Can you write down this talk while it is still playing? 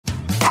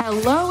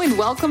Hello and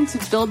welcome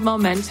to Build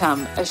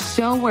Momentum, a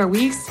show where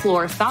we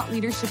explore thought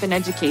leadership in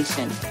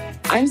education.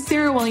 I'm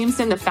Sarah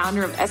Williamson, the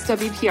founder of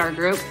SWPR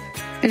Group.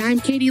 And I'm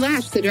Katie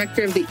Lash, the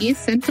director of the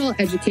East Central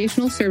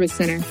Educational Service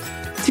Center.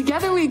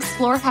 Together, we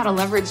explore how to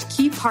leverage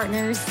key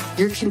partners,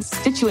 your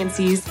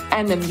constituencies,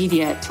 and the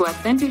media to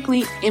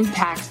authentically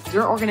impact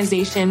your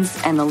organizations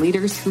and the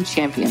leaders who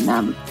champion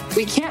them.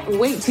 We can't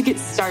wait to get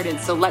started,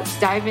 so let's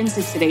dive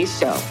into today's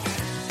show.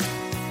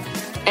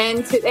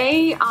 And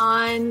today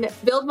on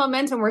Build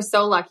Momentum, we're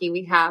so lucky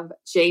we have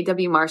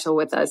J.W. Marshall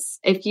with us.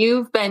 If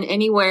you've been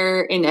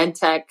anywhere in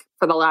EdTech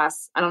for the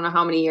last, I don't know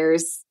how many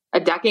years, a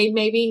decade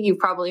maybe, you've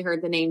probably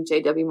heard the name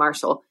J.W.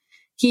 Marshall.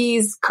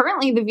 He's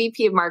currently the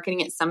VP of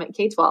Marketing at Summit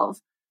K-12,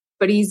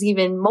 but he's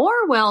even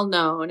more well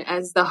known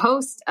as the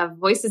host of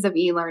Voices of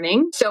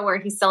E-Learning, show where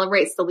he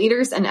celebrates the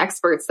leaders and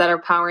experts that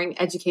are powering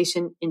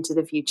education into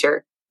the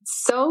future.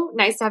 So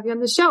nice to have you on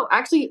the show.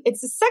 Actually,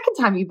 it's the second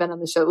time you've been on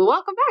the show.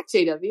 Welcome back,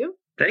 JW.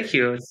 Thank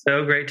you. It's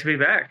so great to be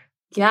back.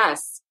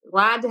 Yes,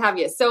 glad to have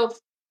you. So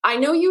I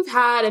know you've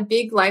had a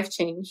big life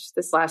change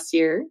this last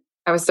year.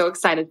 I was so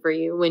excited for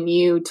you when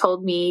you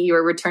told me you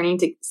were returning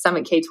to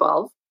Summit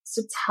K-12.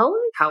 So tell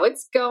us how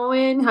it's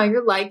going, how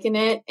you're liking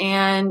it.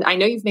 And I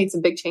know you've made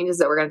some big changes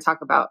that we're going to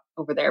talk about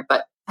over there,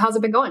 but how's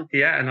it been going?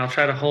 Yeah, and I'll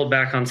try to hold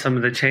back on some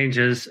of the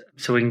changes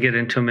so we can get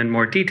into them in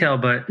more detail,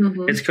 but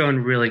It's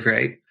going really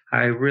great.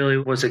 I really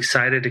was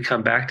excited to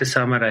come back to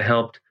Summit. I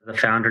helped the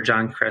founder,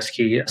 John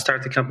Kresge,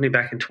 start the company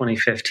back in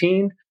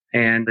 2015.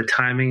 And the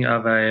timing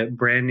of a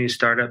brand new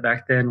startup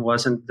back then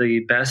wasn't the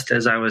best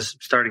as I was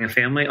starting a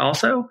family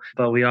also.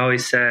 But we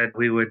always said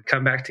we would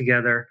come back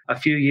together a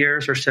few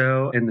years or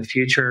so in the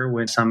future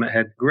when Summit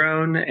had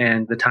grown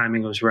and the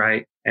timing was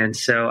right. And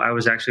so I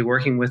was actually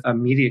working with a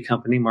media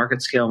company,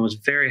 Market Scale, and was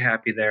very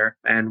happy there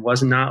and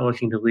was not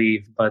looking to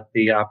leave. But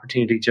the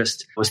opportunity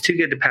just was too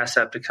good to pass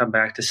up to come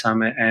back to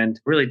Summit and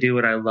really do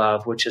what I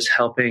love, which is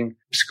helping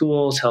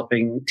schools,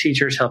 helping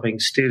teachers, helping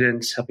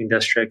students, helping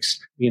districts,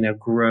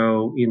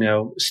 grow,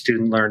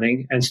 student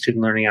learning and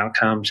student learning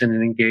outcomes in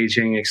an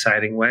engaging,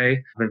 exciting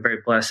way. I've been very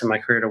blessed in my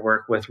career to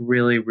work with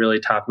really, really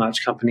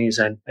top-notch companies.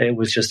 And it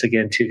was just,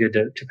 again, too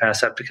good to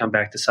pass up to come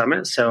back to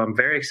Summit. So I'm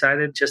very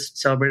excited. Just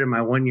celebrated my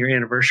 1-year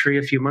anniversary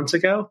a few months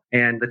ago,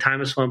 and the time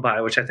has flown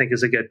by, which I think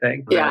is a good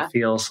thing. Yeah. It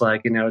feels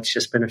like, it's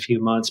just been a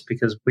few months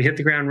because we hit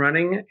the ground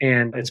running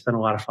and it's been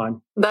a lot of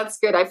fun. That's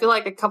good. I feel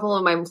like a couple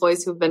of my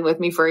employees who've been with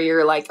me for a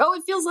year are like, oh,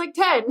 it feels like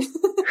 10.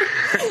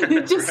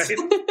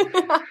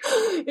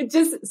 It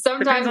just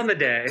sometimes depends on the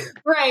day.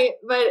 Right.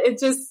 But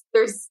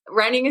there's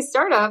running a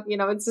startup,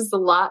 it's just a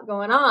lot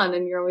going on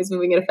and you're always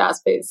moving at a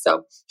fast pace.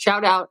 So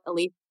shout out,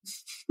 Elite.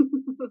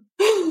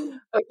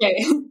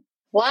 Okay.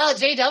 Well,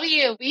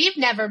 JW, we've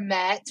never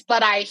met,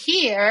 but I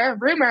hear,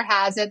 rumor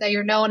has it, that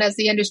you're known as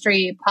the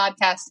industry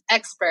podcast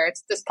expert.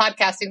 This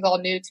podcasting is all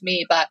new to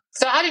me, but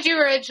so how did you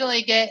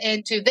originally get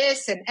into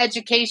this and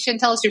education?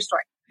 Tell us your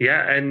story.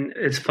 Yeah, and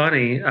it's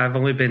funny. I've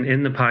only been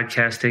in the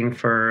podcasting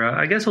for,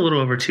 I guess, a little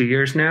over 2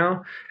 years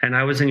now. And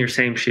I was in your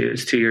same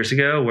shoes 2 years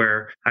ago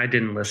where I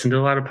didn't listen to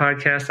a lot of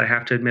podcasts. I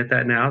have to admit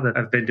that now that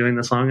I've been doing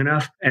this long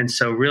enough. And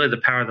so really the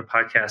power of the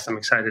podcast, I'm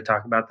excited to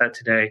talk about that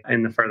today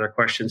in the further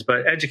questions.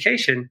 But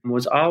education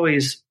was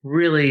always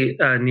really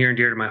near and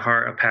dear to my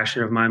heart, a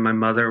passion of mine. My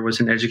mother was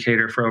an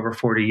educator for over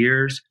 40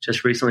 years,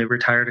 just recently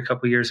retired a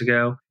couple years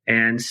ago.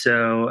 And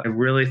so I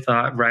really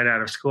thought right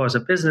out of school, I was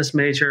a business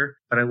major,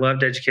 but I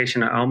loved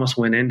education. I almost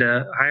went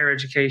into higher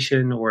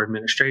education or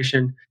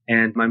administration.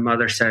 And my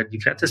mother said,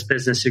 you've got this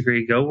business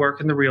degree, go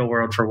work in the real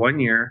world for 1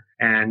 year.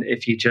 And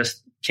if you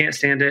just can't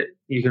stand it,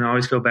 you can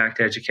always go back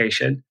to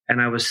education.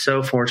 And I was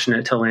so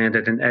fortunate to land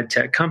at an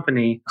EdTech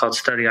company called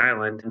Study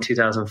Island in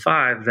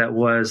 2005 that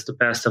was the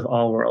best of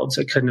all worlds.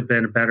 It couldn't have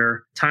been a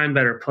better time,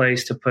 better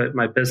place to put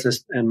my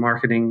business and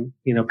marketing,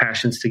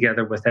 passions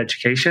together with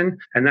education.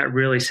 And that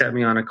really set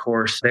me on a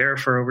course there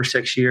for over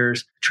 6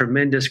 years,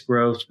 tremendous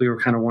growth. We were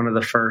kind of one of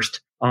the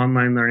first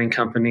online learning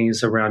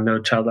companies around No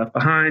Child Left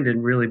Behind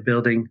and really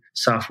building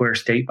software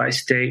state by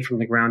state from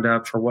the ground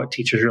up for what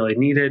teachers really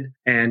needed.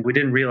 And we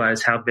didn't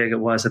realize how big it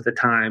was at the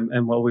time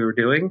and what we were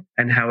doing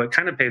and how it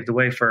kind of paved the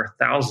way for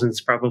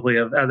thousands probably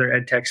of other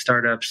EdTech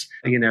startups,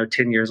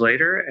 10 years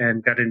later,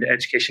 and got into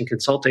education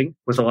consulting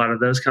with a lot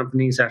of those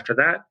companies after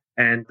that.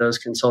 And those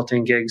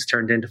consulting gigs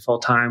turned into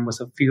full-time with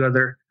a few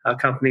other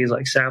companies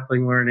like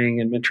Sapling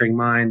Learning and Mentoring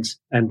Minds,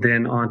 and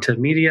then on to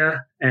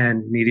media.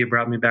 And media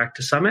brought me back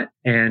to Summit.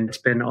 And it's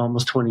been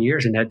almost 20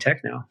 years in EdTech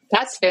now.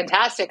 That's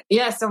fantastic.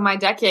 Yeah, so my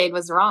decade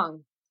was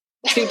wrong.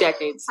 2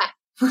 decades.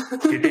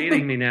 You're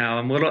dating me now.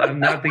 I'm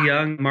not the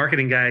young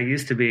marketing guy I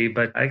used to be,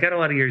 but I got a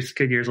lot of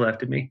good years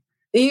left in me.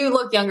 You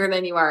look younger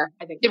than you are,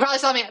 I think. You probably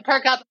saw me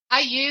perk up.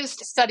 I used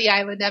Study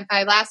Island at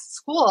my last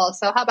school.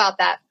 So how about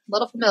that? A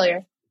little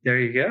familiar. There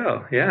you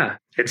go. Yeah.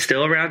 It's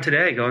still around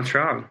today, going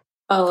strong.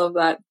 I love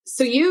that.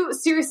 So you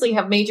seriously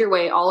have made your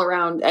way all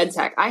around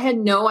EdTech. I had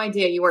no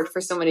idea you worked for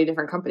so many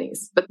different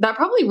companies, but that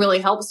probably really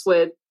helps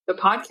with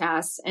the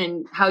podcast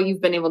and how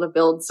you've been able to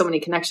build so many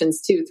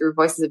connections too through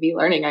Voices of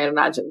E-Learning, I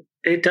imagine.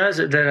 It does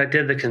that I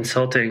did the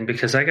consulting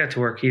because I got to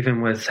work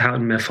even with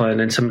Houghton Mifflin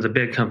and some of the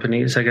big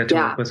companies. I got to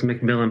work with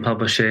Macmillan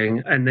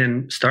Publishing and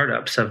then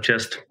startups of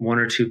just one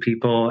or two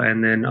people,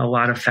 and then a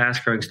lot of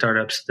fast growing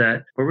startups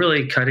that were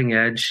really cutting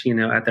edge,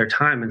 at their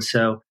time. And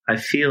so I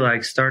feel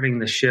like starting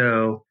the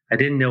show, I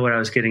didn't know what I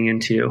was getting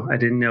into. I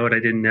didn't know what I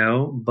didn't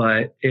know,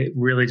 but it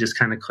really just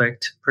kind of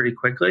clicked pretty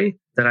quickly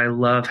that I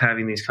love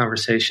having these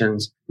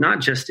conversations, not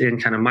just in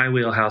kind of my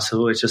wheelhouse,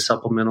 so it's just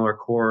supplemental or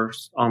core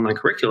online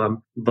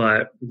curriculum,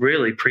 but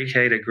really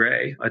pre-K to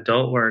gray,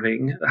 adult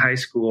learning, high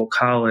school,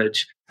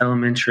 college,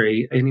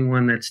 elementary,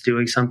 anyone that's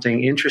doing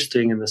something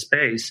interesting in the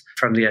space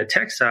from the ed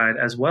tech side,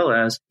 as well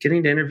as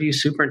getting to interview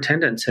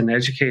superintendents and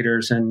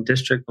educators and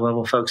district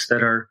level folks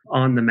that are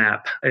on the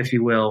map, if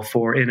you will,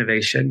 for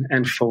innovation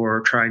and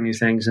for trying new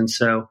things. And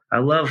so I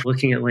love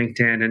looking at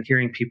LinkedIn and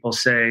hearing people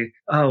say,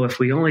 oh, if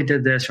we only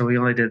did this or we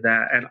only did that.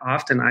 And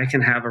often I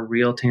can have a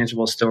real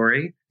tangible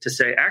story to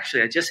say,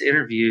 actually, I just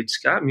interviewed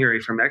Scott Murray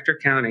from Ector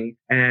County,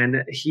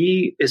 and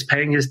he is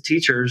paying his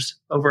teachers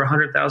over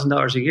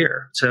 $100,000 a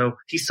year. So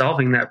he's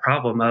solving that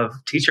problem of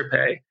teacher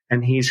pay,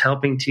 and he's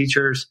helping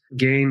teachers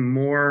gain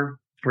more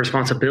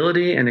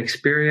responsibility and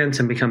experience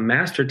and become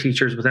master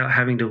teachers without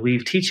having to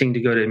leave teaching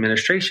to go to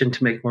administration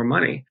to make more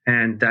money.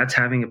 And that's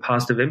having a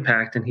positive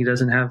impact, and he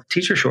doesn't have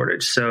teacher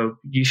shortage. So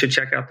you should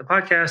check out the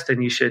podcast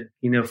and you should,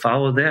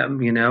 follow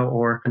them,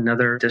 or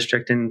another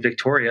district in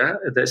Victoria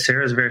that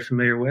Sarah's very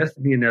familiar with.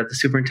 The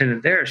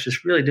superintendent there is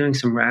just really doing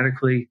some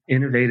radically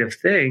innovative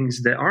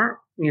things that aren't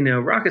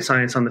rocket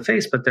science on the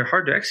face, but they're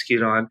hard to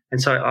execute on.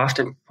 And so I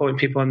often point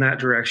people in that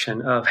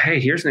direction of, hey,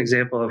 here's an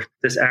example of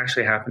this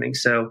actually happening.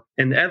 So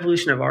in the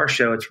evolution of our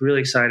show, it's really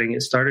exciting.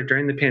 It started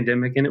during the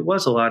pandemic, and it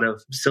was a lot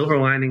of silver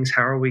linings.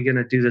 How are we going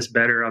to do this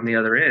better on the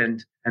other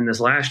end? And this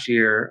last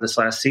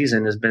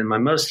season has been my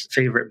most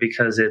favorite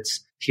because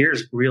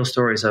here's real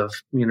stories of,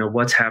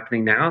 what's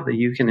happening now that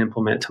you can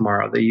implement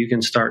tomorrow, that you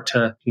can start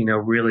to,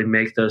 really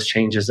make those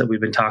changes that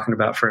we've been talking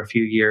about for a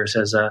few years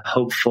as a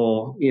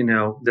hopeful,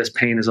 this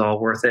pain is all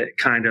worth it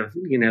kind of,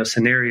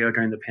 scenario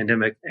during the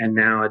pandemic. And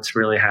now it's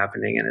really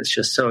happening. And it's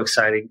just so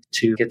exciting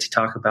to get to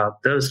talk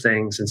about those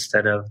things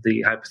instead of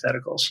the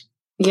hypotheticals.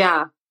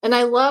 Yeah. And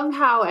I love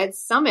how at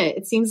Summit,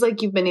 it seems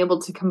like you've been able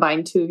to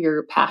combine two of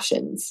your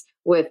passions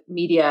with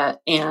media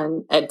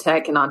and ed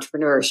tech and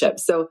entrepreneurship.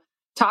 So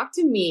talk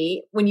to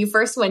me, when you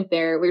first went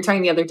there, we were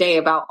talking the other day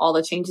about all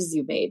the changes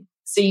you made.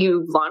 So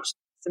you launched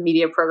some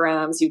media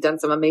programs, you've done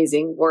some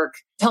amazing work.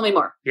 Tell me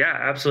more. Yeah,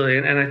 absolutely.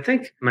 And I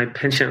think my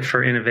penchant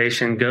for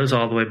innovation goes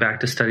all the way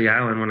back to Study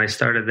Island. When I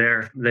started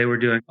there, they were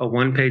doing a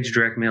one-page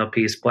direct mail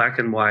piece, black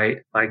and white,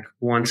 like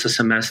once a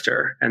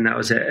semester. And that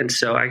was it. And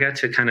so I got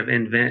to kind of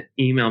invent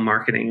email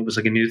marketing. It was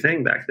like a new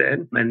thing back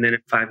then. And then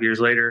 5 years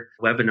later,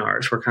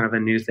 webinars were kind of a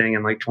new thing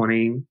in like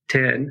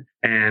 2010.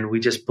 And we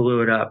just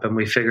blew it up and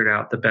we figured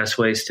out the best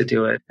ways to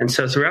do it. And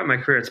so throughout my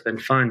career, it's been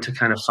fun to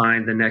kind of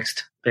find the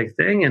next big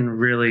thing and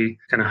really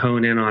kind of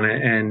hone in on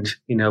it and,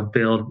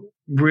 build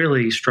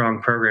really strong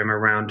program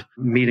around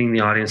meeting the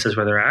audiences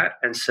where they're at.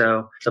 And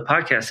so the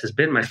podcast has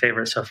been my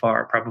favorite so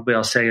far. Probably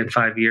I'll say in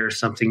 5 years,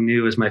 something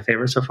new is my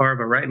favorite so far.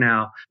 But right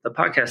now, the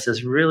podcast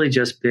has really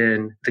just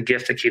been the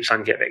gift that keeps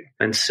on giving.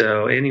 And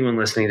so anyone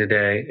listening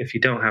today, if you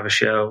don't have a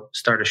show,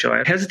 start a show.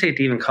 I hesitate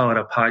to even call it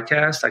a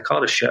podcast. I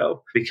call it a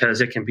show because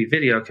it can be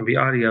video, it can be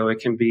audio, it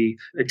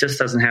just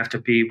doesn't have to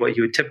be what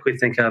you would typically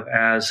think of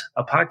as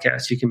a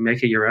podcast. You can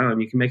make it your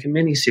own. You can make a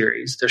mini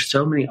series. There's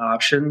so many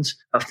options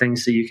of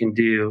things that you can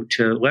do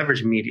to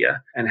leverage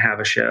media and have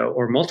a show,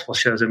 or multiple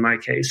shows in my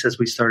case, as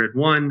we started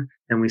one,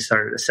 then we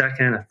started a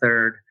second, a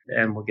third,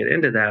 and we'll get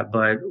into that.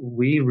 But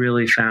we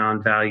really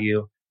found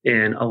value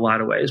in a lot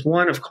of ways.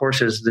 One, of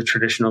course, is the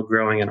traditional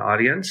growing an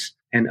audience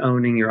and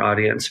owning your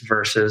audience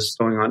versus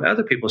going on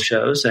other people's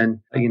shows. And,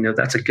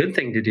 that's a good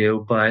thing to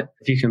do. But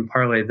if you can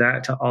parlay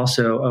that to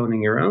also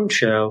owning your own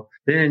show,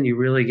 then you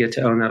really get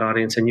to own that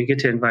audience and you get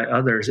to invite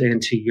others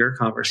into your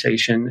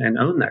conversation and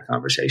own that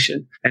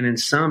conversation. And in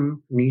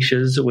some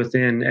niches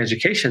within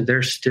education,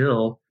 there's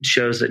still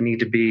shows that need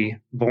to be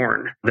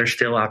born. There's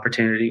still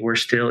opportunity. We're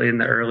still in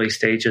the early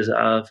stages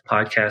of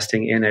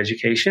podcasting in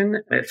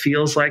education. It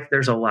feels like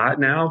there's a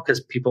lot now because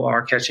people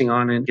are catching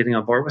on and getting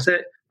on board with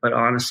it. But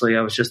honestly,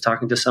 I was just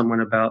talking to someone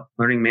about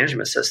learning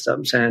management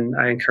systems, and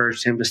I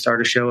encouraged him to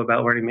start a show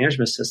about learning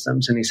management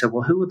systems. And he said,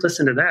 well, who would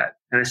listen to that?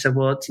 And I said,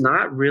 well, it's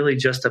not really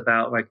just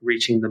about like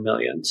reaching the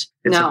millions.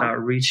 It's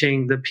about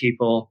reaching the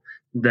people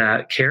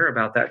that care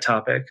about that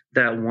topic,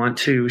 that want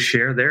to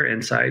share their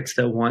insights,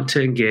 that want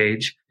to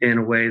engage in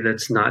a way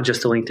that's not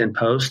just a LinkedIn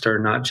post or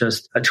not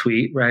just a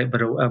tweet, right?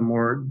 But a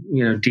more,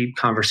 deep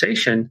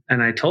conversation.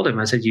 And I told him,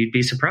 I said, you'd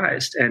be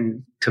surprised.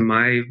 And to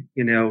my,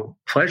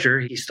 pleasure,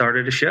 he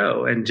started a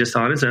show and just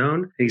on his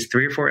own, he's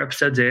 3 or 4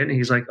 episodes in. And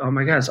he's like, oh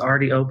my God, it's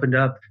already opened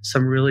up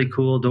some really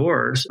cool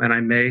doors. And I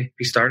may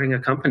be starting a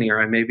company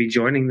or I may be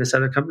joining this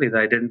other company that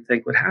I didn't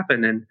think would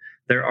happen. And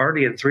they're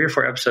already in 3 or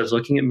 4 episodes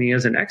looking at me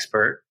as an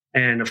expert.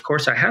 And of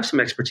course, I have some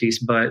expertise,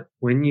 but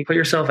when you put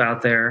yourself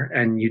out there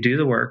and you do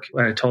the work,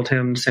 I told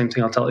him the same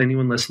thing I'll tell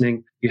anyone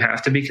listening, you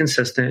have to be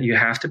consistent, you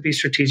have to be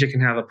strategic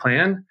and have a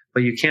plan,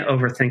 but you can't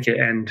overthink it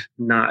and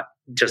not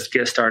just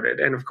get started.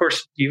 And of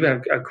course, you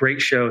have a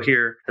great show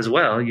here as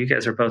well. You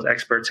guys are both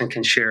experts and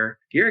can share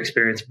your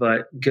experience,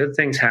 but good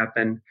things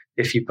happen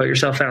if you put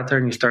yourself out there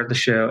and you start the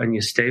show and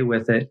you stay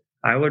with it.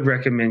 I would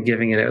recommend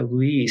giving it at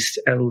least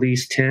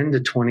 10 to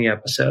 20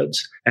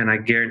 episodes. And I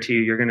guarantee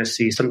you're going to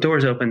see some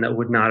doors open that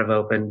would not have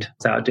opened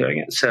without doing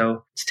it.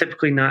 So it's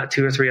typically not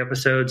 2 or 3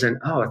 episodes and,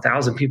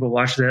 1,000 people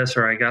watch this,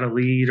 or I got a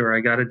lead, or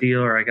I got a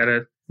deal, or I got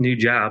a new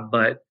job,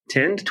 but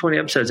 10 to 20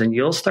 episodes and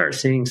you'll start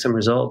seeing some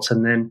results.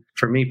 And then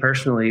for me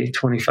personally,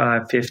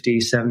 25, 50,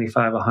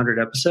 75, 100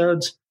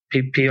 episodes,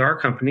 PR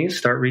companies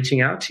start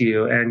reaching out to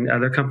you and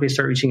other companies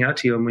start reaching out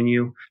to you. And when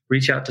you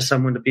reach out to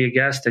someone to be a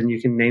guest and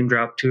you can name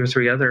drop 2 or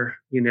 3 other,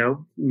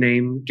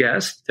 name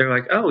guests, they're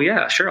like, oh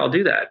yeah, sure, I'll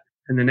do that.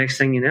 And the next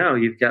thing you know,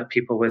 you've got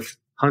people with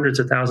hundreds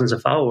of thousands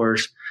of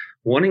followers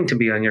wanting to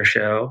be on your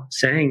show,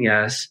 saying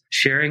yes,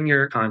 sharing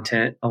your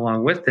content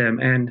along with them.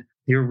 And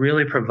you're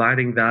really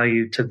providing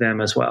value to them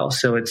as well.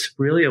 So it's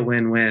really a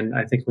win-win,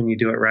 I think, when you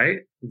do it right,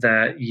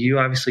 that you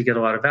obviously get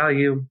a lot of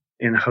value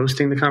in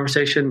hosting the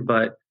conversation,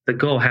 but the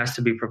goal has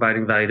to be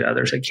providing value to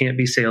others. It can't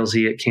be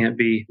salesy. It can't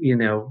be,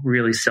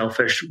 really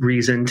selfish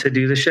reason to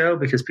do the show,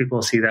 because people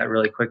will see that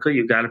really quickly.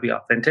 You've got to be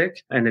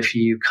authentic. And if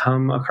you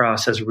come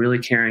across as really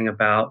caring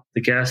about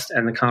the guest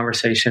and the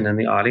conversation and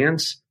the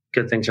audience,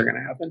 good things are going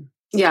to happen.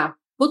 Yeah.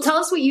 Well, tell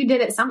us what you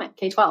did at Summit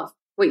K-12.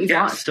 What you've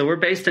launched. So we're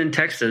based in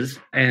Texas.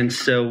 And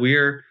so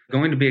we're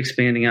going to be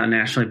expanding out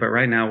nationally. But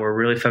right now we're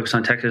really focused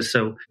on Texas.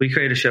 So we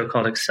created a show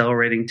called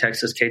Accelerating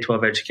Texas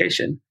K-12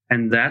 Education.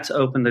 And that's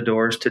opened the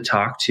doors to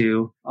talk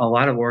to a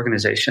lot of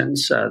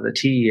organizations, the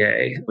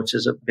TEA, which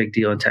is a big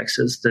deal in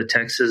Texas, the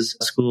Texas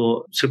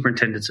School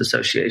Superintendents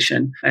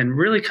Association, and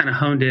really kind of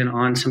honed in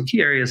on some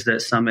key areas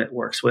that Summit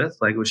works with: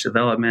 language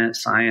development,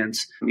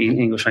 science,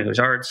 English language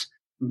arts.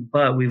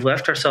 But we've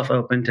left ourselves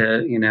open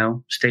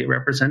to, state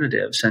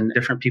representatives and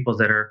different people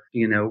that are,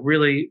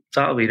 really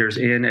thought leaders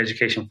in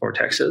education for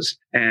Texas.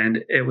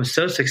 And it was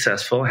so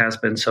successful, has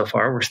been so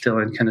far. We're still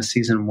in kind of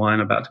season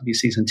 1, about to be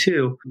season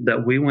 2,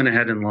 that we went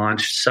ahead and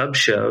launched sub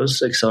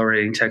shows,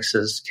 Accelerating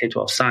Texas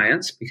K-12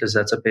 Science, because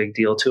that's a big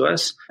deal to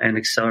us, and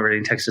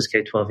Accelerating Texas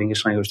K-12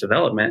 English Language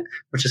Development,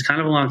 which is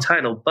kind of a long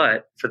title.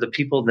 But for the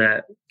people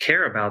that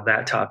care about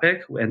that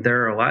topic, and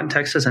there are a lot in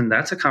Texas, and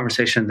that's a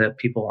conversation that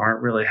people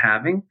aren't really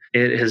having,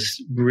 it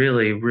has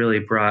really, really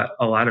brought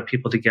a lot of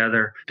people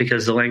together,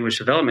 because the language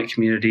development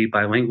community,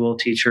 bilingual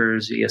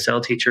teachers,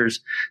 ESL teachers,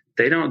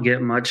 they don't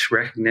get much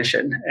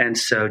recognition. And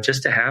so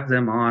just to have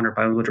them on, or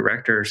bilingual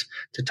directors,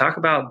 to talk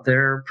about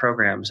their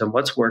programs and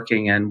what's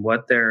working and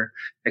what they're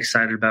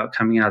excited about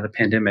coming out of the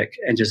pandemic,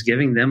 and just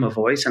giving them a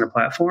voice and a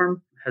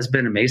platform, has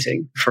been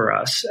amazing for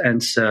us. And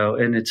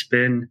it's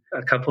been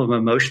a couple of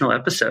emotional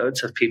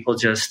episodes of people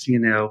just,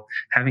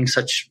 having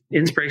such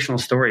inspirational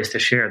stories to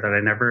share that I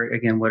never,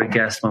 again, would have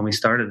guessed when we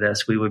started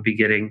this. We would be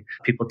getting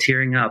people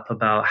tearing up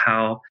about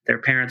how their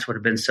parents would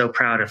have been so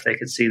proud if they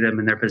could see them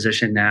in their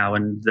position now,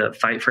 and the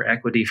fight for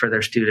equity for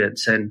their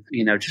students, and,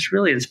 just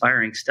really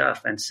inspiring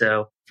stuff. And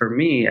so for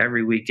me,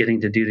 every week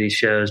getting to do these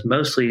shows,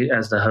 mostly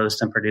as the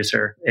host and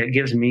producer, it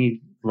gives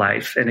me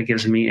life and it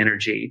gives me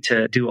energy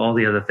to do all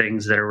the other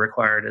things that are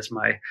required as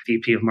my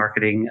VP of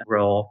marketing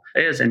role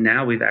is. And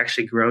now we've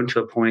actually grown to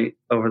a point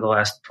over the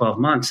last 12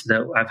 months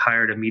that I've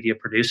hired a media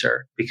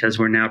producer, because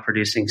we're now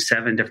producing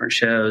 7 different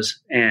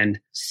shows, and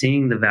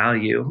seeing the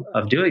value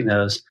of doing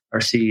those. Our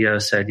CEO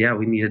said, yeah,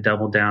 we need to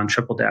double down,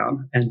 triple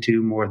down, and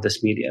do more of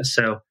this media.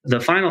 So the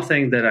final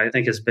thing that I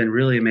think has been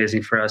really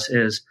amazing for us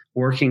is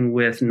working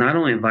with not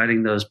only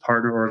inviting those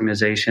partner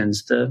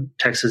organizations, the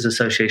Texas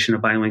Association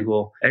of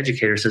Bilingual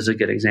Educators is a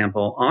good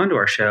example, onto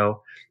our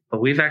show,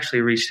 but we've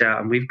actually reached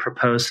out and we've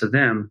proposed to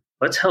them,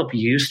 let's help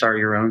you start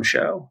your own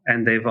show.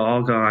 And they've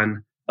all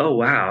gone, oh,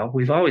 wow,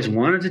 we've always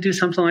wanted to do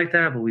something like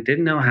that, but we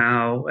didn't know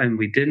how, and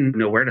we didn't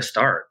know where to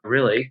start,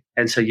 really.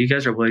 And so you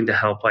guys are willing to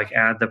help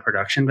add the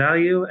production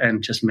value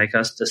and just make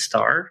us the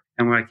star.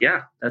 And we're like,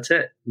 yeah, that's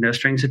it. No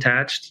strings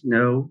attached,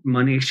 no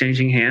money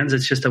exchanging hands.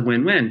 It's just a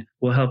win-win.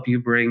 We'll help you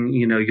bring,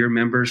 your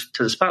members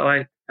to the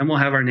spotlight, and we'll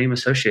have our name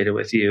associated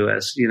with you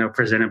as,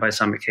 presented by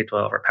Summit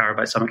K-12 or powered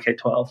by Summit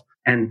K-12.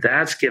 And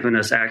that's given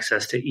us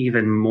access to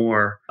even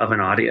more of an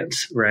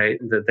audience, right?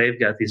 That they've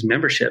got these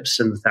memberships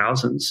in the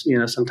thousands,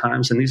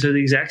 sometimes. And these are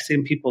the exact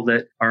same people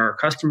that are our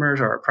customers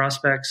or our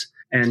prospects.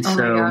 And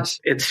so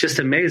it's just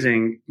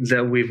amazing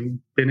that we've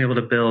been able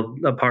to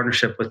build a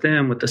partnership with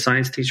them, with the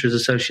Science Teachers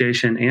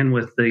Association, and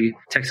with the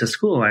Texas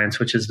School Alliance,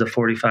 which is the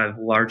 45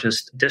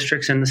 largest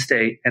districts in the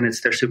state, and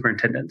it's their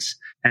superintendents.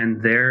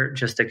 And they're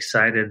just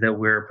excited that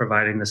we're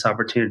providing this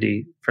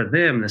opportunity for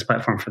them, this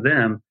platform for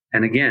them,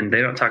 And again,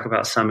 they don't talk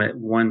about Summit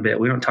one bit.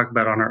 We don't talk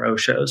about it on our O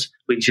shows.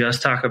 We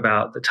just talk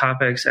about the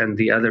topics and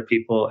the other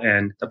people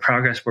and the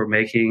progress we're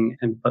making.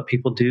 But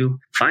people do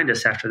find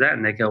us after that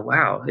and they go,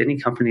 wow, any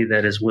company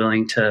that is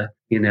willing to,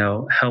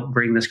 help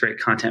bring this great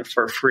content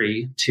for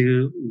free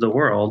to the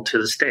world, to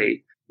the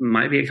state,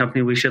 might be a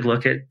company we should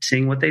look at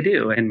seeing what they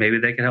do, and maybe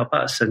they can help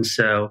us. And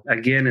so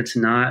again, it's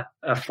not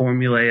a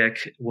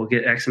formulaic, we'll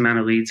get X amount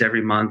of leads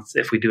every month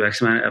if we do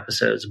X amount of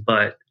episodes.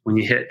 But when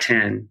you hit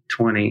 10,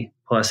 20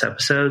 plus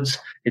episodes,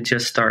 it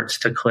just starts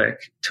to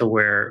click to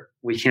where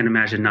we can't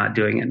imagine not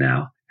doing it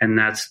now. And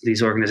that's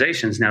these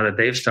organizations, now that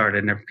they've started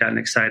and have gotten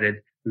excited,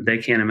 they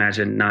can't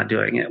imagine not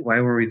doing it. Why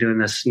were we doing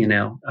this,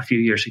 a few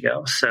years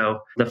ago?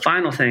 So the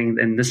final thing,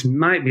 and this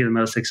might be the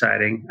most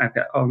exciting, I've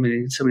got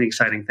so many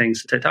exciting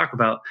things to talk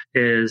about,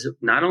 is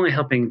not only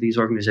helping these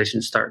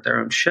organizations start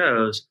their own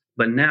shows,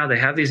 but now they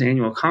have these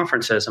annual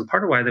conferences. And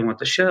part of why they want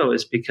the show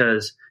is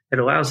because it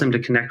allows them to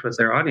connect with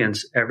their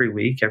audience every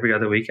week, every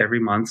other week,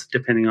 every month,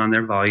 depending on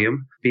their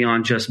volume,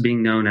 beyond just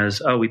being known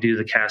as, we do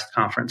the CAST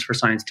conference for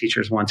science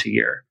teachers once a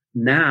year.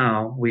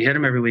 Now we hit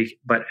them every week,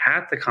 but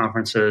at the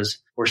conferences,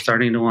 we're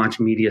starting to launch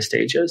media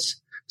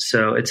stages.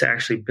 So it's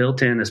actually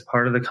built in as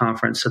part of the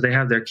conference. So they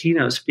have their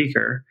keynote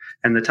speaker,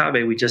 and the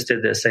Tabe, we just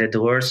did this. They had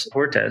Dolores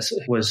Fortes,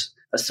 who was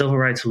a civil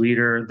rights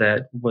leader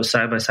that was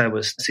side by side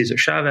with Cesar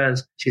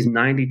Chavez. She's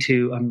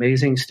 92,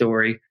 amazing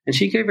story. And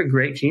she gave a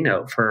great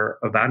keynote for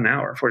about an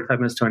hour, 45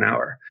 minutes to an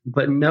hour.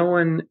 But no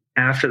one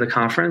after the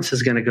conference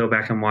is going to go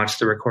back and watch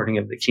the recording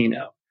of the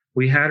keynote.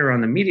 We had her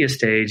on the media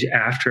stage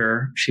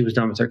after she was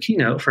done with her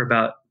keynote for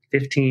about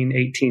 15,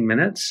 18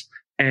 minutes.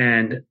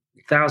 And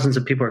thousands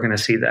of people are going to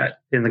see that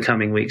in the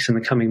coming weeks, in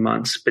the coming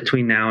months,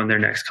 between now and their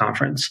next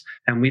conference.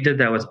 And we did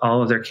that with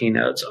all of their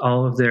keynotes,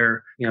 all of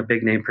their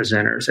big name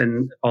presenters,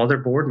 and all their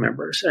board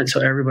members. And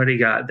so everybody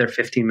got their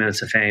 15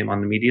 minutes of fame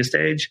on the media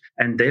stage,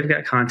 and they've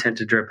got content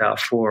to drip out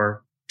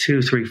for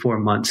 2, 3, 4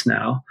 months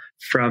now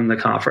from the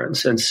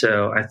conference. And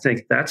so I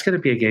think that's going to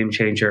be a game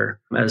changer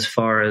as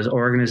far as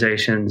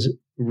organizations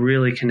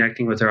really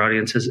connecting with their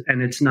audiences.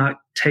 And it's not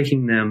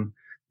taking them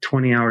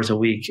 20 hours a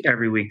week,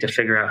 every week, to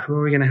figure out who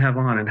are we going to have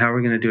on and how are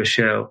we going to do a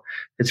show.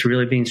 It's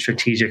really being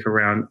strategic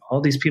around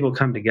all these people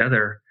come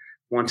together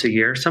once a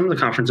year. Some of the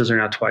conferences are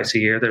now twice a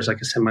year. There's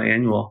like a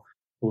semi-annual.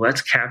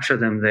 Let's capture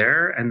them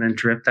there and then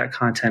drip that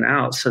content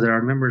out so that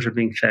our members are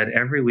being fed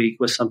every week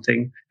with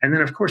something. And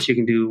then, of course, you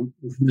can do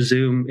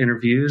Zoom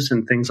interviews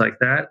and things like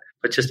that,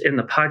 but just in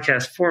the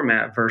podcast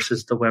format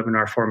versus the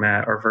webinar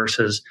format or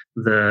versus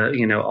the,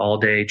 all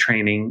day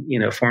training,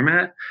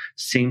 format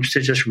seems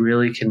to just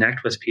really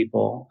connect with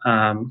people,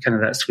 kind of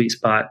that sweet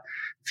spot,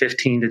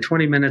 15 to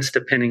 20 minutes,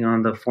 depending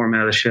on the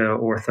format of the show,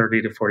 or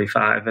 30 to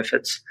 45 if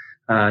it's,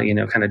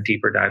 kind of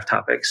deeper dive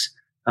topics.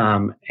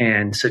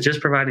 And so just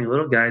providing a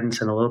little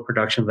guidance and a little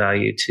production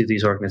value to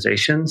these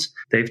organizations,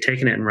 they've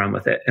taken it and run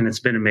with it. And it's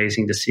been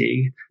amazing to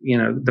see,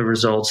 the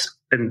results,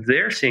 and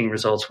they're seeing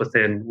results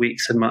within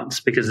weeks and months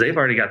because they've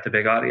already got the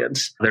big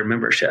audience, their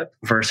membership,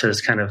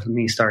 versus kind of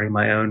me starting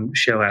my own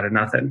show out of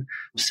nothing.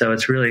 So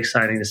it's really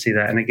exciting to see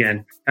that. And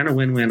again, kind of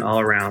win-win all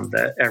around,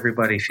 that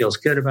everybody feels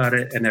good about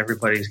it and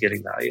everybody's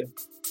getting value.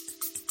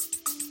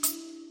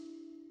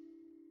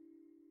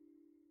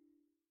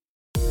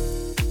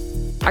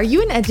 Are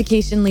you an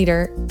education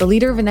leader, the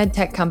leader of an ed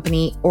tech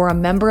company, or a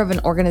member of an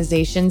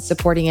organization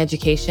supporting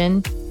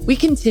education? We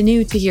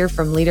continue to hear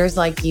from leaders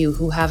like you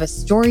who have a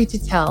story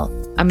to tell,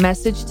 a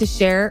message to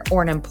share,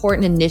 or an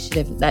important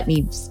initiative that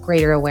needs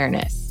greater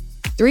awareness.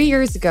 3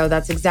 years ago,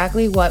 that's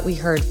exactly what we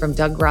heard from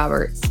Doug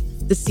Roberts,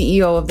 the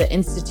CEO of the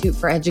Institute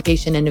for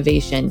Education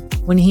Innovation,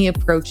 when he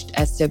approached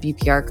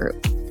SWPR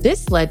Group.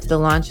 This led to the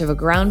launch of a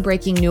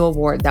groundbreaking new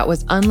award that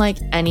was unlike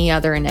any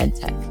other in ed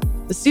tech.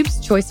 The Soup's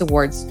Choice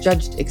Awards,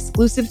 judged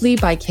exclusively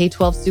by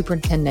K-12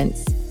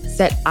 superintendents,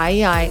 set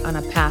IEI on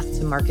a path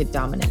to market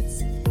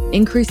dominance,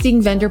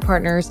 increasing vendor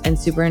partners and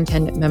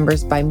superintendent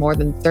members by more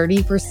than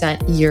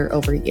 30% year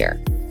over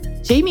year.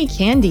 Jamie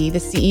Candy, the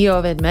CEO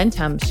of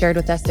Edmentum, shared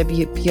with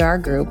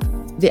SWPR Group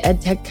the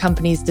EdTech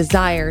company's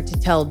desire to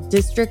tell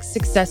district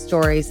success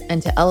stories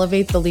and to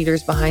elevate the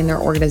leaders behind their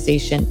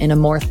organization in a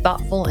more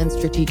thoughtful and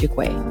strategic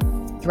way.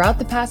 Throughout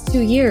the past 2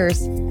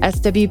 years,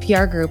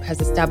 SWPR Group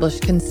has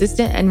established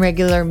consistent and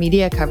regular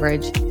media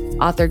coverage,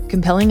 authored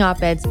compelling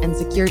op-eds, and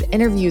secured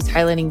interviews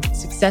highlighting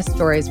success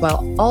stories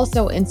while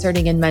also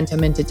inserting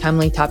Edmentum into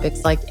timely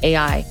topics like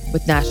AI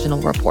with national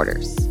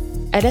reporters.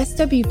 At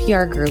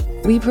SWPR Group,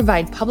 we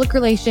provide public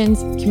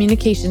relations,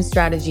 communication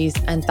strategies,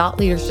 and thought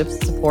leadership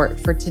support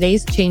for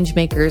today's change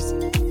makers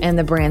and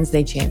the brands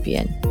they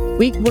champion.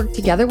 We work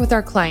together with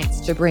our clients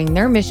to bring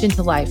their mission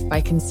to life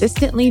by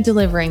consistently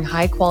delivering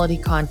high-quality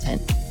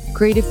content,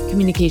 creative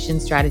communication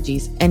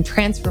strategies, and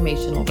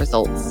transformational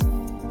results.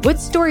 What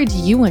story do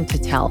you want to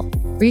tell?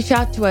 Reach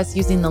out to us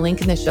using the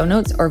link in the show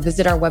notes or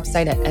visit our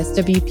website at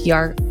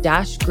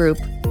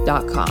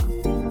swpr-group.com.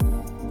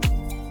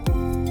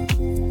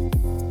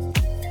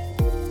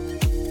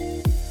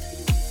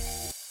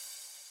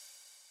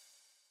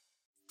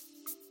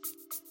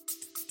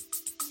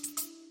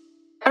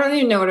 I don't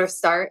even know where to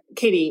start.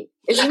 Katie,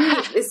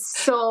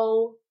 It's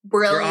so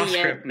brilliant. We're off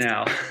script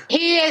now.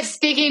 He is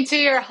speaking to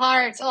your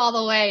heart all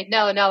the way.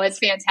 No, it's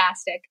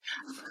fantastic.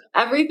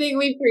 Everything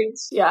we preach,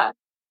 yeah.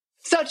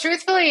 So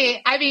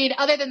truthfully, I mean,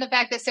 other than the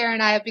fact that Sarah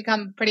and I have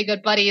become pretty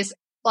good buddies,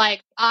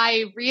 like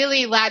I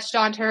really latched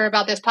onto her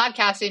about this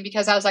podcasting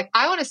because I was like,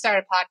 I want to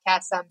start a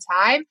podcast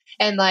sometime.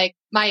 And like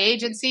my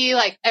agency,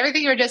 like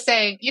everything you were just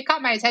saying, you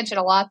caught my attention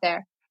a lot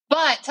there.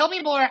 But tell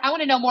me more. I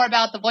want to know more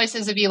about the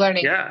Voices of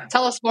E-Learning. Yeah.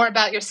 Tell us more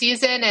about your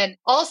season. And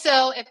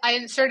also, if I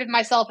inserted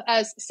myself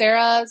as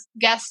Sarah's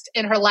guest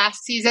in her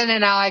last season,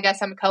 and now I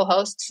guess I'm a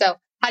co-host. So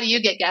how do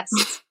you get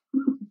guests?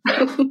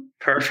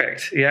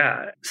 Perfect.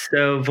 Yeah.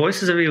 So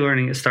Voices of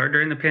E-Learning, it started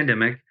during the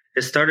pandemic.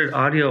 It started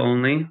audio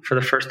only for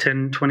the first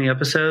 10, 20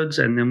 episodes,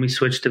 and then we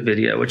switched to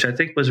video, which I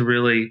think was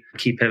really a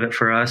key pivot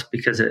for us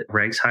because it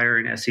ranks higher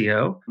in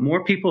SEO.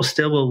 More people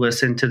still will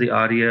listen to the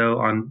audio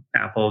on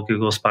Apple,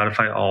 Google,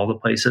 Spotify, all the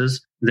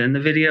places than the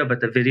video, but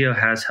the video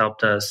has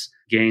helped us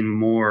gain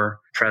more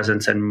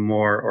presence and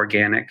more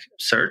organic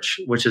search,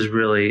 which is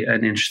really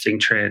an interesting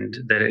trend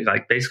that it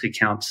like basically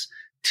counts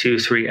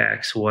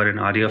 2-3x what an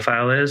audio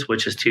file is,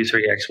 which is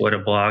 2-3x what a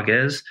blog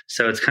is.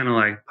 So it's kind of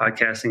like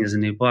podcasting is a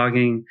new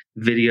blogging,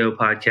 video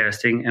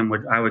podcasting, and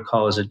what I would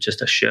call is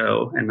just a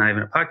show and not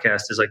even a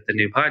podcast is like the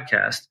new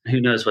podcast.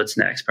 Who knows what's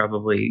next?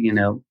 Probably,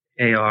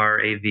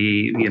 AR, AV,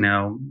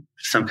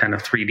 some kind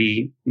of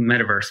 3D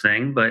metaverse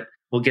thing, but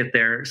we'll get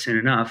there soon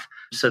enough.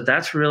 So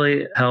that's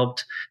really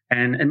helped.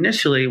 And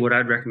initially, what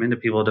I'd recommend to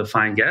people to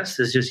find guests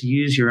is just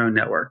use your own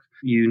network.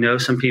 You know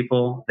some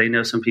people, they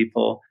know some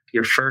people.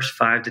 Your first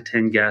 5 to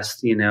 10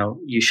 guests,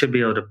 you should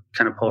be able to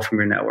kind of pull from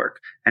your network.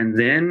 And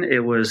then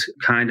it was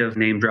kind of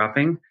name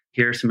dropping.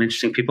 Here are some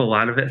interesting people, a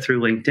lot of it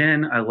through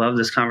LinkedIn. I love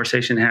this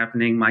conversation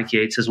happening. Mike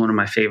Yates is one of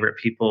my favorite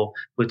people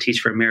who Teach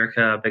for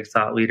America, a big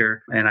thought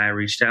leader. And I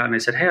reached out and I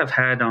said, hey, I've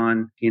had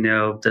on,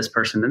 this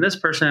person and this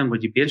person.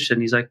 Would you be interested?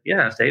 And he's like,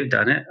 yeah, if they've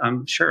done it,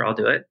 I'm sure I'll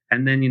do it.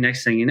 And then the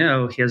next thing you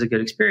know, he has a good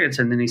experience.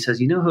 And then he says,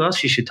 who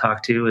else you should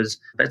talk to is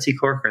Betsy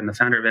Corcoran, the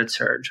founder of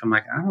EdSurge. I'm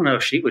like, I don't know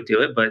if she would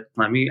do it, but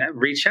let me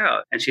reach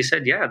out. And she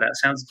said, yeah, that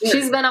sounds good.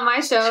 She's been on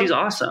my show. She's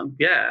awesome.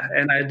 Yeah.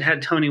 And I'd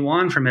had Tony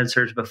Wan from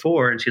EdSurge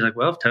before. And she's like,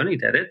 well, if Tony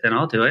did it, then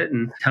I'll do it.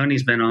 And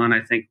Tony's been on,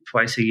 I think,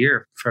 twice a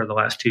year for the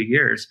last 2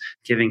 years,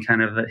 giving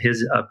kind of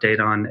his update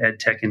on ed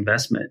tech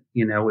investment,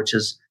 which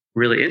is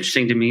really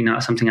interesting to me,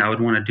 not something I would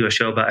want to do a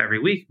show about every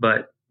week,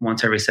 but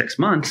once every 6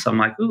 months, I'm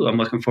like, ooh, I'm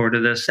looking forward to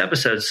this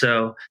episode.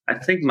 So I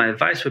think my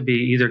advice would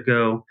be either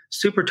go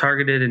super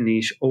targeted and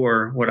niche,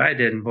 or what I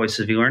did in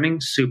Voices of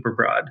E-Learning, super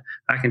broad.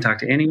 I can talk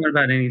to anyone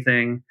about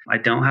anything. I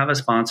don't have a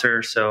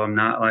sponsor, so I'm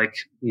not like,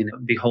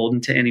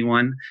 beholden to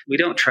anyone. We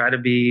don't try to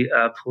be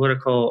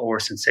political or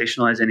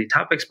sensationalize any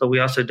topics, but we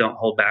also don't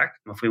hold back.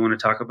 If we want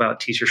to talk about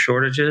teacher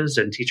shortages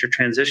and teacher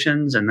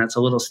transitions, and that's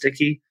a little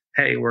sticky,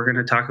 hey, we're going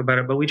to talk about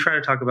it, but we try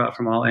to talk about it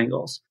from all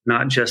angles,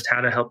 not just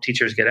how to help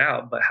teachers get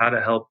out, but how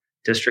to help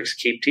districts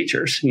keep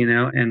teachers,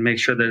 and make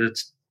sure that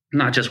it's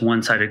not just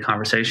one-sided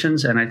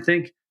conversations. And I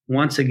think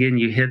once again,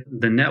 you hit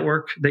the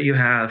network that you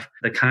have,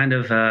 the kind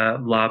of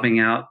lobbing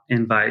out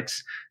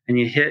invites, and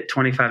you hit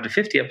 25 to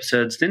 50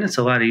 episodes, then it's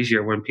a lot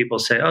easier when people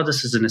say, oh,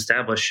 this is an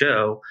established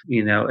show.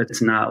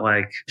 It's not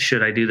like,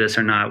 should I do this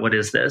or not? What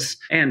is this?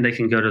 And they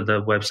can go to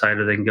the website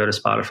or they can go to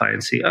Spotify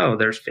and see, oh,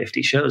 there's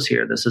 50 shows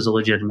here. This is a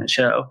legitimate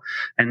show.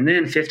 And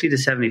then 50 to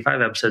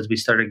 75 episodes, we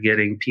started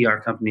getting PR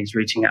companies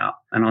reaching out.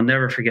 And I'll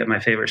never forget, my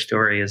favorite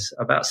story is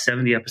about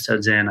 70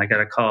 episodes in, I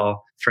got a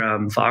call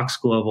from Vox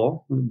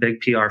Global, a big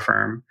PR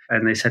firm.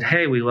 And they said,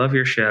 hey, we love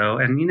your show.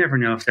 And you never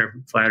know if they're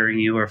flattering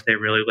you or if they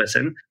really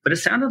listen. But it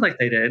sounded like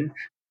they did.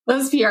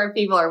 Those PR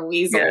people are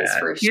weasels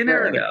for sure. You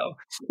never know.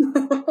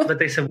 But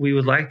they said, we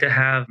would like to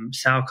have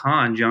Sal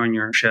Khan join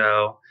your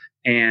show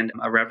and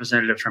a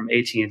representative from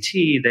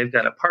AT&T. They've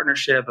got a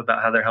partnership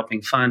about how they're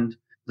helping fund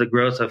the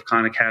growth of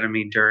Khan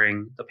Academy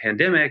during the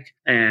pandemic.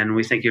 And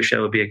we think your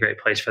show would be a great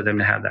place for them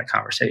to have that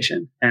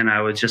conversation. And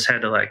I would just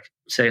had to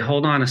say,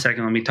 hold on a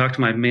second, let me talk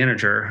to my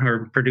manager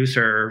or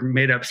producer, or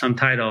made up some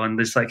title and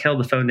just held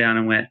the phone down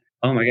and went,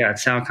 oh my God,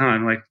 Sal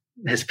Khan,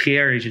 his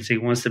PR agency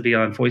wants to be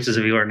on Voices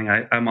of E-Learning.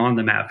 I'm on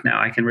the map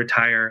now. I can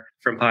retire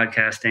from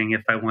podcasting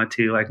if I want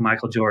to, like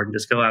Michael Jordan,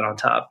 just go out on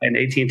top. And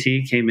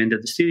AT&T came into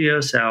the studio.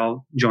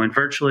 Sal joined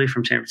virtually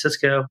from San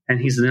Francisco.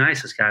 And he's the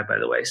nicest guy, by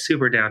the way,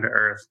 super down to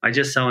earth. I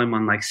just saw him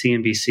on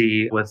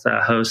CNBC with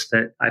a host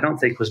that I don't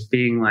think was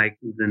being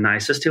the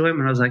nicest to him.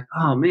 And I was like,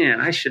 oh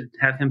man, I should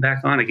have him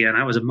back on again.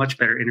 I was a much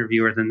better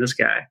interviewer than this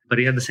guy, but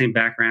he had the same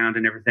background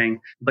and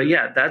everything. But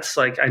yeah, that's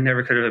I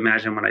never could have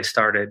imagined when I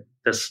started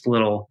this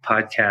little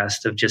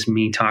podcast of just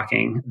me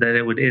talking that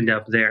it would end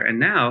up there. And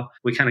now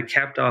we kind of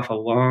capped off a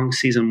long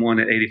season 1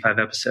 at 85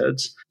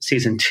 episodes.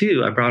 Season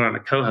 2, I brought on a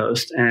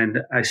co-host, and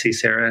I see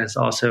Sarah has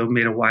also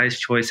made a wise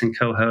choice in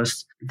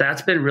co-hosts.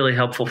 That's been really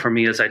helpful for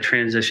me as I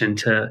transition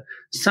to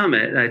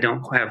Summit, I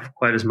don't have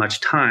quite as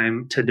much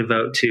time to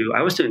devote to.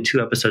 I was doing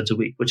 2 episodes a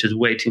week, which is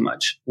way too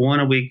much. 1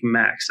 a week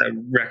max. I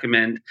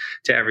recommend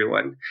to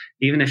everyone.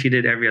 Even if you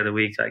did every other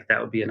week, like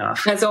that would be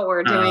enough. That's what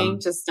we're doing,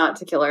 just not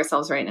to kill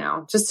ourselves right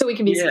now, just so we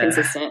can be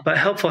consistent. But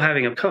helpful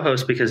having a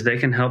co-host because they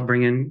can help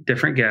bring in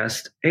different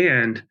guests.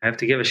 And I have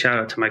to give a shout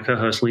out to my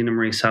co-host, Lena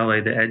Marie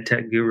Saleh, the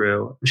EdTech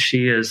guru.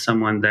 She is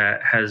someone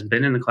that has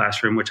been in the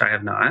classroom, which I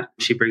have not.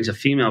 She brings a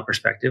female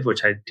perspective,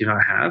 which I do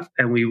not have.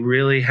 And we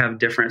really have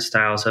different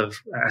styles of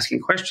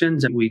asking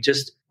questions, and we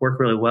just work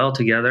really well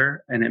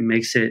together, and it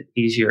makes it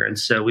easier. And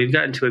so we've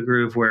gotten to a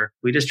groove where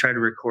we just try to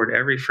record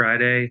every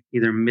Friday,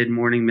 either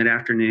mid-morning,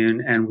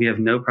 mid-afternoon, and we have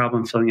no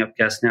problem filling up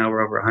guests now.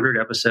 We're over 100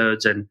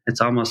 episodes, and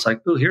it's almost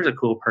like, oh, here's a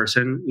cool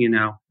person.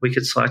 We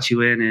could slot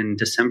you in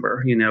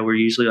December. We're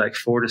usually like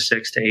 4 to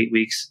 6 to 8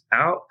 weeks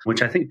out,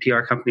 which I think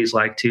PR companies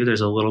like too.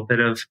 There's a little bit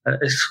of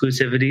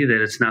exclusivity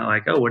that it's not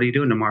like, oh, what are you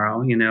doing tomorrow?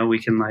 We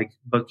can like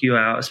book you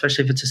out,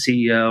 especially if it's a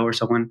CEO or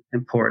someone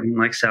important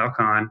like Sal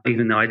Khan,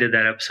 even though I did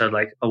that episode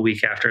like a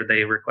week after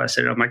they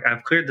requested it. I'm like,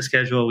 I've cleared the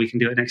schedule. We can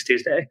do it next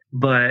Tuesday.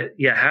 But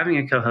yeah, having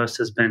a co-host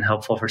has been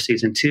helpful for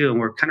season 2. And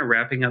we're kind of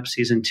wrapping up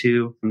season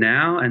 2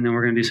 now. And then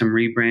we're going to do some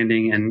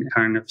rebranding and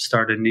kind of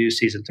start a new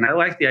season. And I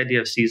like the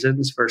idea of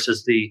seasons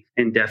versus the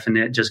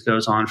indefinite, just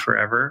goes on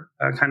forever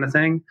kind of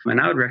thing.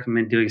 And I would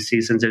recommend doing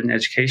seasons in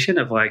education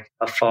of like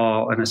a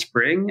fall and a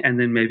spring, and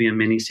then maybe a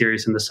mini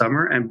series in the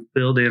summer, and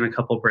build in a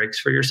couple breaks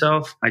for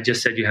yourself. I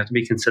just said you have to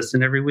be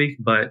consistent every week,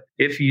 but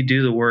if you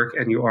do the work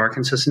and you are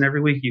consistent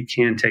every week, you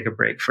can take a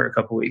break for a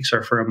couple weeks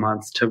or for a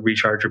month to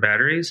recharge your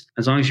batteries,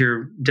 as long as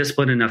you're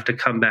disciplined enough to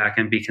come back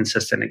and be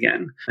consistent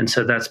again. And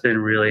so that's been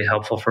really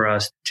helpful for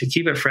us to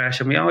keep it fresh.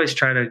 And we always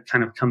try to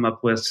kind of come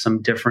up with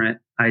some different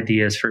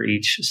ideas for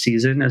each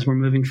season as we're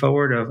moving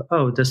forward of,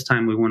 oh, this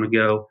time we want to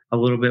go a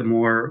little bit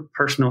more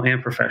personal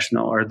and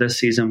professional, or this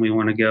season we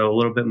want to go a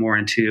little bit more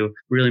into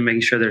really making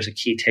sure there's a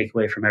key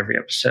takeaway from every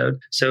episode.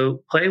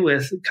 So play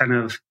with kind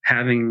of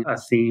having a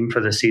theme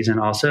for the season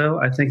also,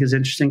 I think is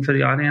interesting for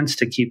the audience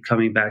to keep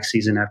coming back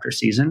season after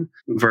season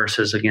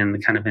versus, again, the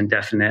kind of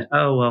indefinite,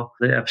 oh, well,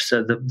 the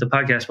episode, the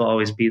podcast will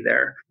always be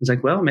there. It's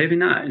like, well, maybe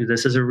not.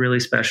 This is a really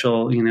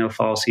special,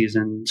 fall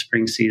season,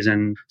 spring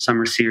season,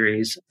 summer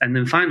series. And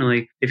then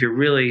finally, if you're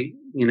really,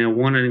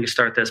 wanting to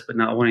start this, but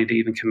not wanting to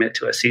even commit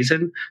to a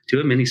season, do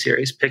a mini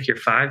series. Pick your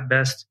 5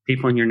 best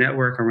people in your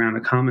network around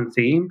a common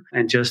theme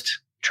and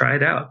just try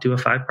it out. Do a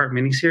 5-part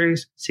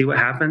miniseries, see what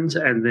happens,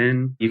 and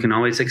then you can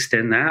always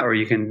extend that, or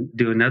you can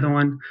do another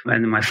one.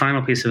 And then my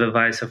final piece of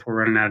advice, if we're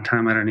running out of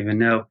time, I don't even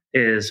know,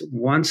 is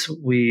once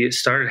we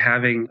started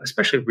having,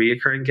 especially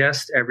reoccurring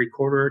guests every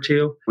quarter or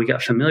 2, we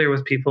got familiar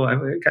with people. I've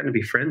gotten to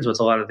be friends with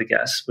a lot of the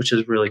guests, which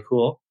is really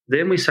cool.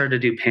 Then we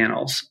started to do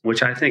panels,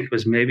 which I think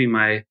was maybe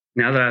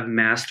now that I've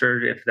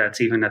mastered, if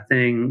that's even a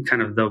thing,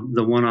 kind of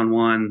the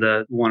one-on-one,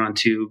 the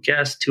 1-on-2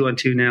 guest,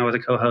 2-on-2 now with a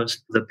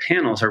co-host. The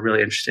panels are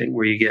really interesting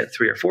where you get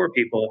 3 or 4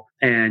 people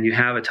and you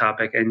have a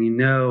topic and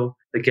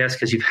the guest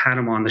because you've had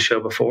them on the show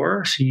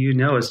before. So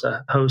as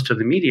the host or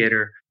the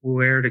mediator,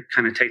 where to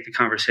kind of take the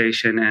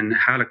conversation and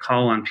how to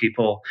call on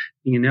people.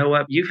 You know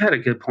what? You've had a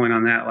good point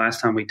on that last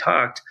time we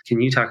talked.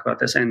 Can you talk about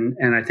this? And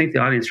I think the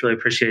audience really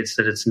appreciates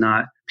that it's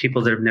not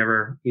people that have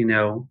never,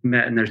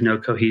 met and there's no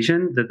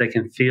cohesion, that they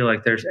can feel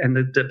like and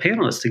the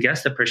panelists, the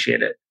guests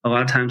appreciate it. A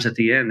lot of times at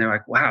the end, they're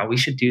like, wow, we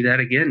should do that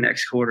again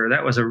next quarter.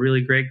 That was a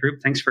really great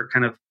group. Thanks for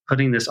kind of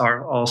putting this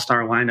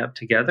all-star lineup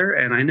together.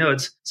 And I know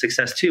it's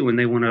success too when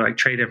they want to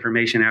trade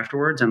information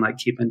afterwards and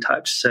keep in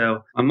touch.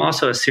 So I'm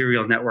also a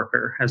serial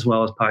networker as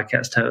well as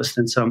podcast host.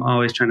 And so I'm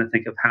always trying to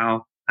think of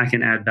how I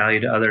can add value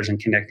to others and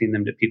connecting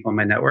them to people in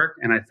my network.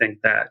 And I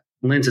think that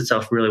lends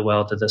itself really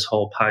well to this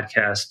whole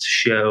podcast,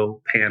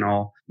 show,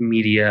 panel,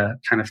 media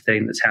kind of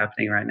thing that's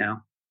happening right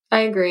now.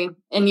 I agree.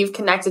 And you've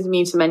connected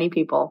me to many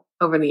people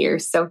over the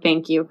years. So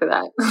thank you for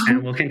that.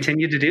 And we'll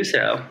continue to do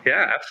so.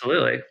 Yeah,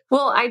 absolutely.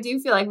 Well, I do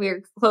feel like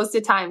we're close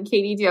to time.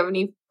 Katie, do you have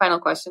any final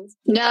questions?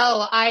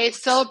 No, I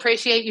still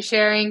appreciate you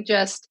sharing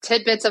just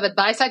tidbits of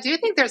advice. I do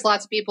think there's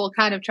lots of people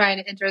kind of trying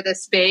to enter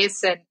this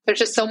space, and there's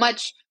just so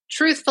much.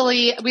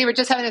 Truthfully, we were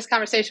just having this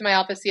conversation in my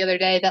office the other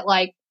day that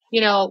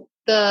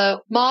the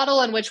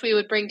model in which we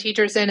would bring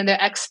teachers in and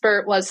their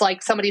expert was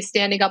somebody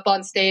standing up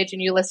on stage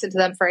and you listen to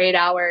them for 8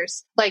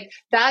 hours.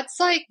 That's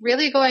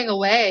really going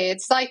away.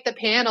 It's the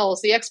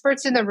panels, the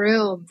experts in the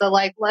room,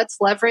 let's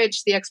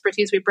leverage the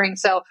expertise we bring.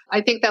 So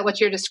I think that what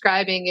you're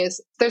describing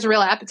is there's a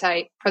real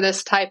appetite for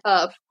this type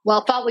of,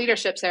 thought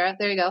leadership, Sarah.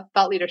 There you go.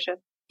 Thought leadership.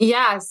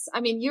 Yes.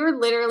 I mean, you're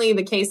literally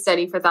the case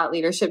study for thought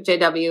leadership,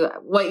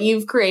 JW. What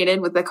you've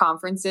created with the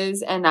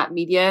conferences and that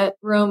media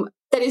room,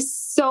 that is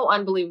so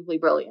unbelievably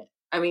brilliant.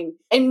 I mean,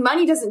 and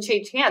money doesn't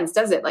change hands,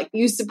 does it?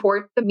 You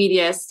support the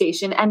media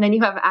station and then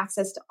you have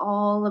access to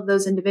all of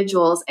those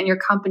individuals and your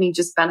company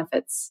just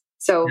benefits.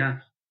 So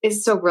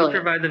is so brilliant.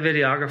 We provide the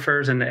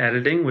videographers and the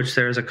editing, which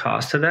there's a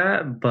cost to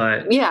that,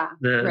 but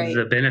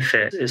the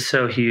benefit is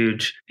so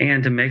huge.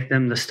 And to make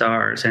them the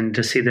stars and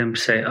to see them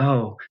say,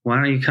 oh, why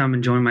don't you come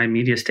and join my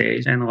media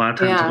stage? And a lot of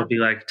times it'll be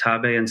like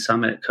Tabe and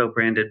Summit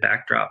co-branded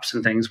backdrops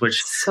and things,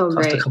 which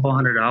cost a couple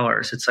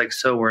 $100. It's like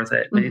so worth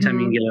it. Anytime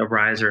you can get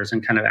risers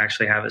and kind of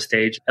actually have a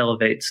stage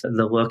elevates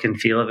the look and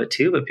feel of it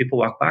too. But people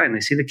walk by and they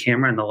see the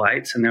camera and the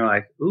lights and they're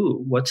like,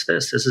 ooh, what's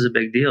this? This is a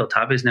big deal.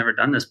 Tabe's never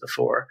done this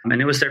before.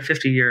 And it was their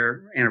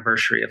 50-year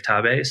anniversary of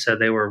Tabe. So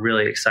they were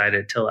really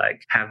excited to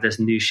like have this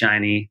new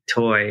shiny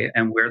toy.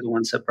 And we're the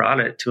ones that brought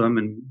it to them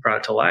and brought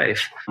it to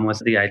life with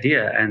the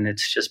idea. And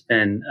it's just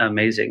been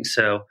amazing.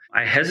 So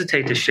I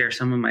hesitate to share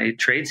some of my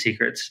trade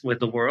secrets with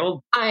the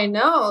world. I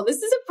know.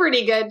 This is a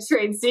pretty good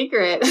trade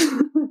secret.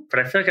 But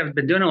I feel like I've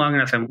been doing it long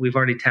enough and we've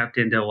already tapped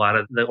into a lot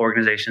of the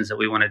organizations that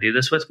we want to do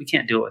this with. We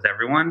can't do it with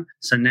everyone.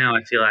 So now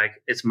I feel like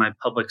it's my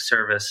public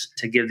service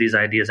to give these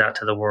ideas out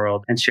to the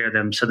world and share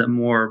them so that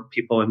more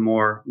people in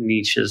more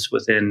niches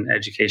within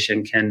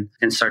education can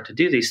start to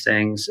do these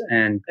things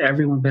and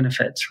everyone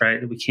benefits,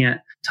 right? We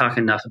can't talk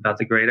enough about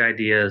the great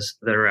ideas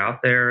that are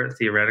out there,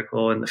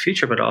 theoretical in the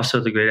future, but also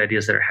the great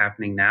ideas that are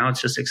happening now.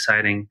 It's just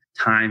exciting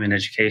time in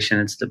education.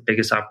 It's the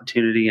biggest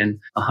opportunity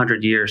in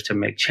 100 years to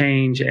make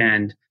change,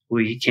 and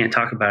we can't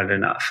talk about it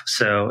enough.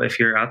 So if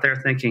you're out there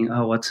thinking,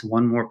 oh, what's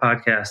one more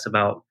podcast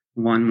about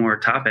one more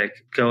topic,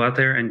 go out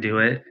there and do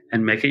it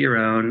and make it your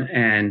own.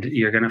 And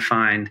you're going to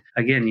find,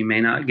 again, you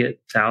may not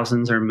get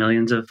thousands or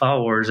millions of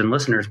followers and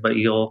listeners, but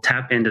you'll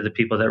tap into the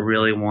people that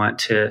really want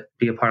to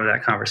be a part of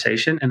that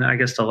conversation. And I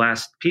guess the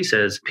last piece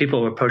is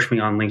people approach me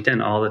on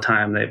LinkedIn all the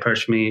time. They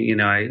approach me,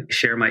 I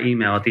share my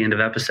email at the end of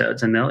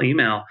episodes and they'll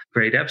email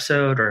great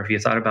episode, or if you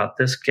thought about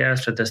this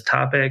guest or this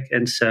topic.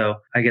 And so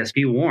I guess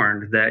be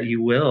warned that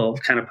you will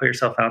kind of put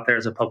yourself out there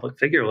as a public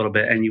figure a little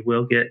bit and you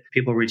will get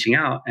people reaching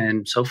out.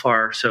 And so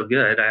far, so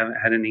good. I haven't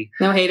had any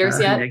haters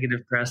yet.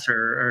 Negative press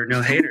or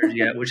no haters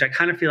yet, which I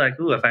kind of feel like,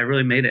 ooh, if I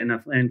really made it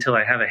enough until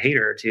I have a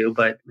hater or two.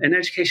 But in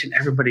education,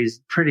 everybody's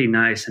pretty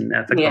nice and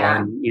ethical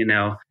and,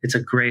 it's a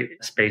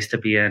great space to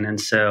be in. And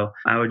so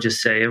I would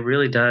just say it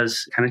really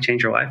does kind of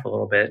change your life a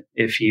little bit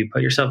if you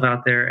put yourself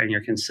out there and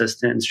you're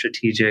consistent and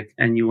strategic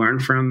and you learn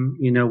from,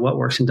 what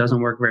works and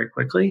doesn't work very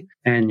quickly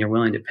and you're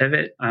willing to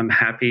pivot. I'm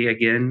happy,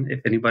 again,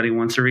 if anybody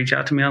wants to reach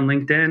out to me on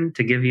LinkedIn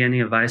to give you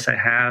any advice I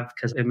have,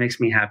 because it makes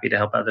me happy to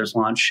help others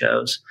launch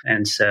shows.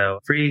 And so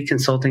free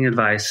consulting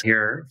advice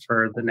here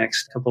for the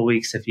next couple of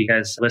weeks. If you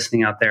guys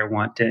listening out there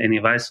want any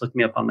advice, look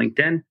me up on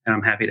LinkedIn and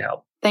I'm happy to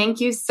help.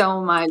 Thank you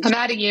so much. I'm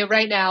adding you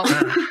right now.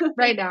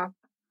 Right now.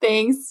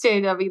 Thanks,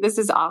 JW. This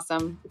is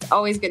awesome. It's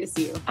always good to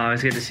see you.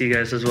 Always good to see you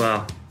guys as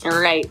well.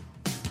 All right.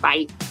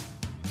 Bye.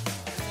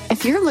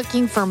 If you're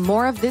looking for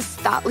more of this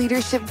thought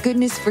leadership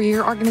goodness for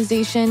your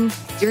organization,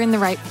 you're in the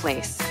right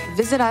place.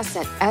 Visit us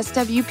at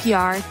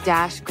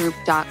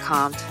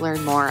swpr-group.com to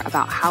learn more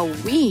about how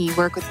we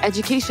work with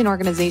education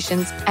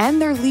organizations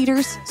and their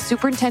leaders,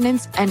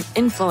 superintendents, and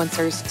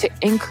influencers to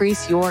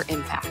increase your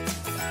impact.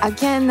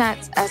 Again,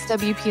 that's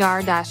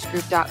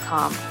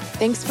swpr-group.com.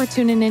 Thanks for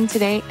tuning in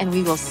today, and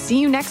we will see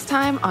you next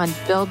time on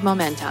Build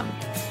Momentum.